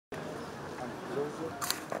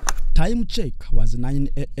Time check was 9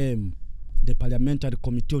 a.m. The Parliamentary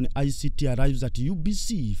Committee on ICT arrives at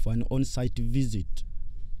UBC for an on-site visit.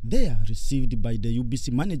 They are received by the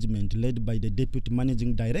UBC management led by the Deputy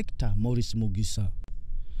Managing Director, Maurice Mugisha.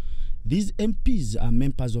 These MPs are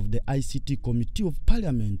members of the ICT Committee of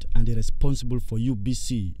Parliament and responsible for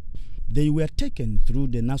UBC. They were taken through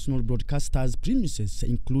the national broadcasters' premises,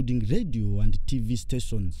 including radio and TV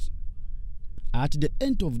stations. At the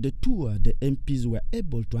end of the tour, the MPs were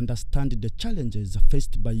able to understand the challenges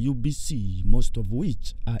faced by UBC, most of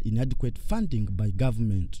which are inadequate funding by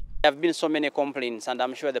government. There have been so many complaints, and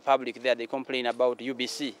I'm sure the public there, they complain about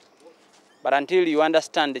UBC. But until you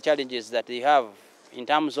understand the challenges that they have in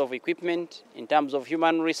terms of equipment, in terms of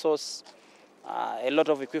human resource, a lot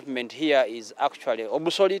of equipment here is actually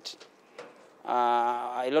obsolete.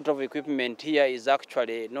 A lot of equipment here is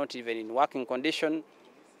actually not even in working condition.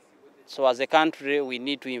 So as a country, we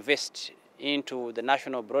need to invest into the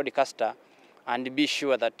national broadcaster and be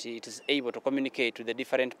sure that it is able to communicate to the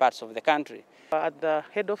different parts of the country. At the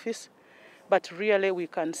head office, but really we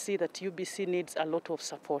can see that UBC needs a lot of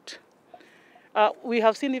support. We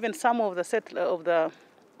have seen even some of the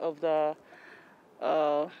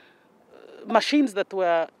machines that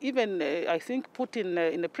were even, I think, put in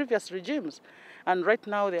the previous regimes, and right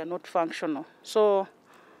now they are not functional. So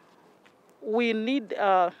we need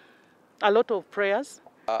a lot of prayers.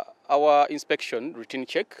 Our inspection routine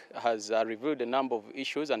check has revealed a number of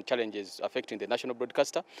issues and challenges affecting the national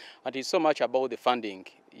broadcaster, and it's so much about the funding.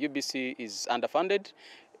 UBC is underfunded.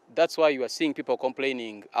 That's why you are seeing people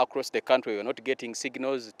complaining across the country. We're not getting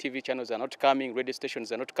signals, TV channels are not coming, radio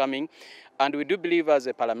stations are not coming. And we do believe as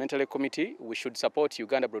a parliamentary committee, we should support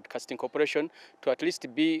Uganda Broadcasting Corporation to at least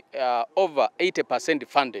be over 80%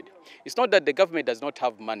 funded. It's not that the government does not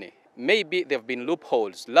have money. Maybe there have been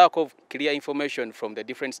loopholes, lack of clear information from the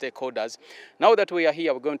different stakeholders. Now that we are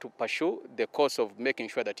here, we're going to pursue the course of making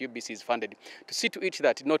sure that UBC is funded to see to it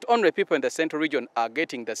that not only people in the central region are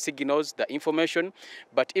getting the signals, the information,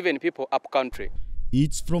 but even people up country.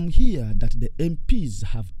 It's from here that the MPs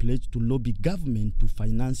have pledged to lobby government to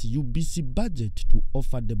finance UBC budget to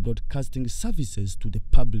offer the broadcasting services to the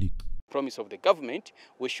public. Promise of the government,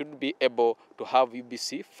 we should be able to have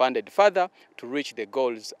UBC funded further to reach the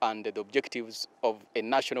goals and the objectives of a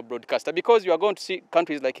national broadcaster. Because you are going to see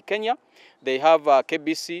countries like Kenya, they have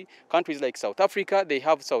KBC, countries like South Africa, they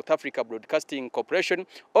have South Africa Broadcasting Corporation.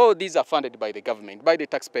 All these are funded by the government, by the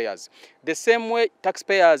taxpayers. The same way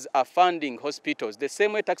taxpayers are funding hospitals, the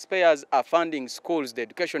same way taxpayers are funding schools, the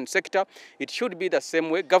education sector, it should be the same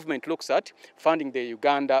way government looks at funding the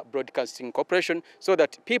Uganda Broadcasting Corporation so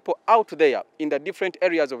that people out there in the different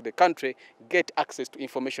areas of the country get access to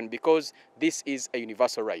information, because this is a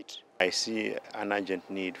universal right. I see an urgent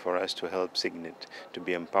need for us to help Signet to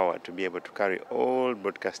be empowered, to be able to carry all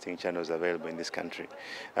broadcasting channels available in this country.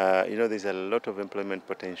 There's a lot of employment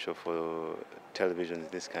potential for television in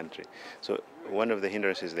this country. So one of the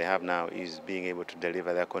hindrances they have now is being able to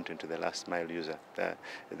deliver their content to the last mile user,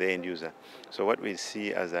 the end user. So what we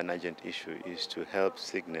see as an urgent issue is to help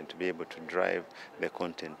Signet to be able to drive the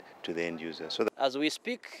content to the end user. So as we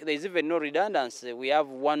speak, there is even no redundancy. We have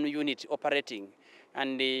one unit operating.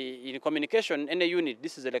 And in communication, any unit,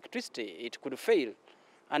 this is electricity, it could fail.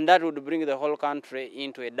 And that would bring the whole country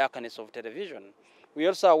into a darkness of television. We are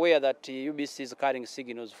also aware that UBC is carrying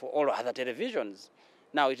signals for all other televisions.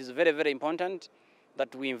 Now, it is very, very important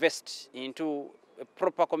that we invest into a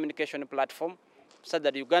proper communication platform so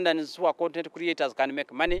that Ugandans who are content creators can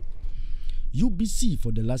make money. UBC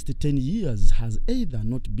for the last 10 years has either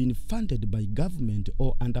not been funded by government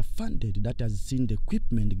or underfunded, that has seen the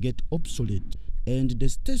equipment get obsolete and the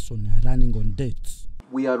station running on debts.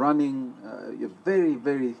 We are running a very,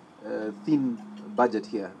 very thin budget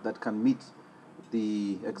here that can meet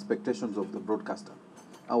the expectations of the broadcaster.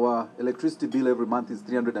 Our electricity bill every month is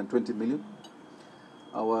 $320 million.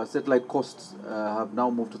 Our satellite costs have now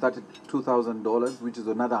moved to $32,000, which is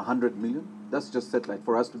another $100 million. That's just satellite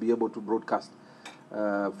for us to be able to broadcast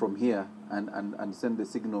from here and send the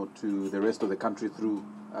signal to the rest of the country through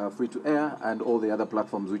free-to-air and all the other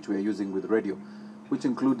platforms which we are using with radio, which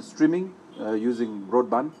include streaming, using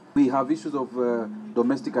broadband. We have issues of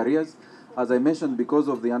domestic arrears. As I mentioned, because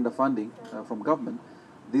of the underfunding from government,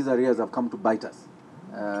 these arrears have come to bite us.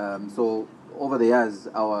 So over the years,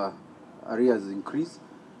 our arrears increase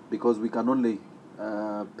because we can only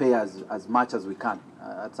pay as much as we can.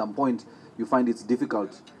 At some point, you find it's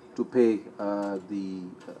difficult to pay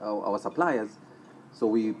our suppliers, so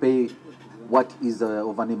we pay what is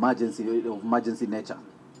of an emergency nature.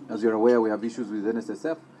 As you're aware, we have issues with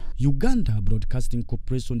NSSF. Uganda Broadcasting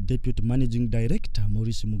Corporation Deputy Managing Director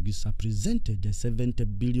Maurice Mugisha presented a 70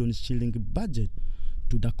 billion shilling budget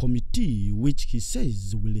to the committee, which he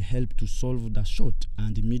says will help to solve the short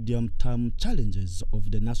and medium-term challenges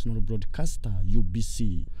of the national broadcaster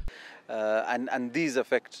UBC. And these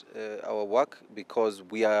affect our work because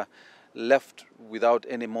we are left without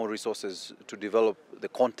any more resources to develop the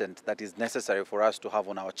content that is necessary for us to have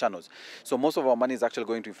on our channels. So most of our money is actually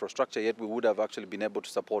going to infrastructure, yet we would have actually been able to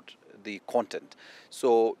support the content.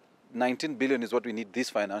 So 19 billion is what we need this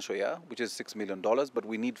financial year, which is $6 million, but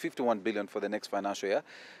we need 51 billion for the next financial year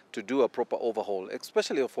to do a proper overhaul,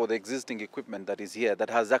 especially for the existing equipment that is here that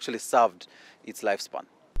has actually served its lifespan.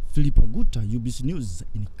 Philip Aguta, UBC News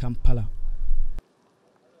in Kampala.